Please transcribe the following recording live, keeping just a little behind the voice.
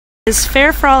It's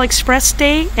Fair for All Express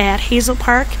Day at Hazel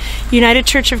Park, United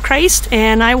Church of Christ,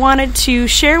 and I wanted to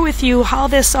share with you how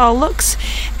this all looks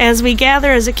as we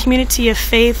gather as a community of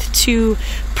faith to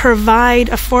provide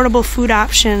affordable food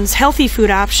options, healthy food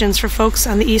options for folks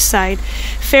on the east side.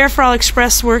 Fair for All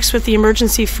Express works with the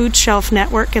Emergency Food Shelf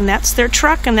Network, and that's their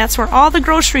truck, and that's where all the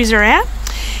groceries are at.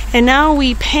 And now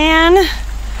we pan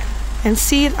and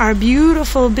see our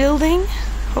beautiful building,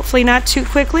 hopefully not too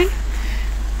quickly.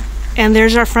 And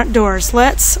there's our front doors.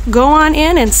 Let's go on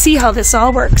in and see how this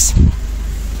all works.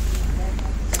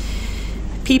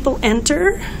 People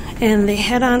enter and they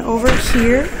head on over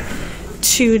here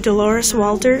to Dolores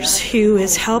Walters, who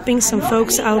is helping some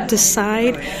folks out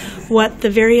decide what the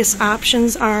various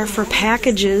options are for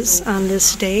packages on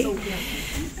this day.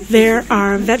 There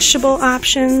are vegetable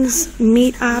options,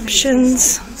 meat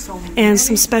options, and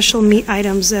some special meat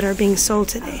items that are being sold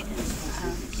today.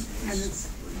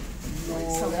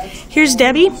 Here's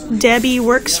Debbie. Debbie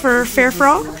works for Fair for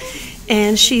All,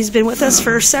 and she's been with us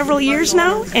for several years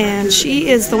now, and she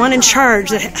is the one in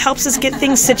charge that helps us get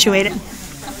things situated.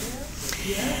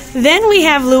 Then we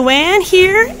have Luann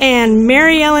here and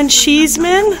Mary Ellen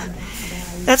Cheeseman.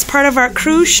 That's part of our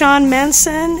crew, Sean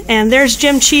Menson, and there's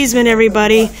Jim Cheeseman,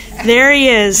 everybody. There he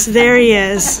is. There he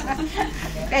is.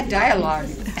 That dialogue.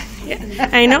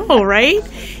 I know, right?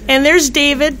 And there's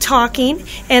David talking,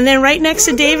 and then right next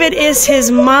to David is his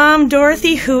mom,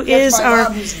 Dorothy, who is our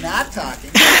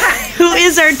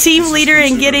team leader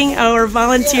in getting our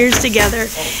volunteers together.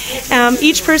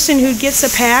 Each person who gets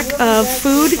a pack of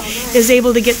food is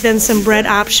able to get then some bread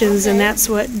options, and that's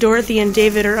what Dorothy and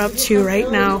David are up to right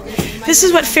now. This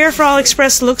is what Fair for All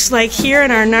Express looks like here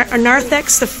in our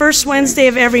narthex the first Wednesday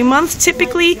of every month.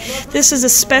 Typically, this is a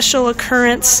special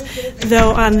occurrence,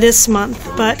 though, on this month.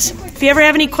 But if you ever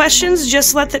have any questions,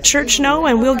 just let the church know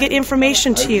and we'll get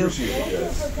information to you.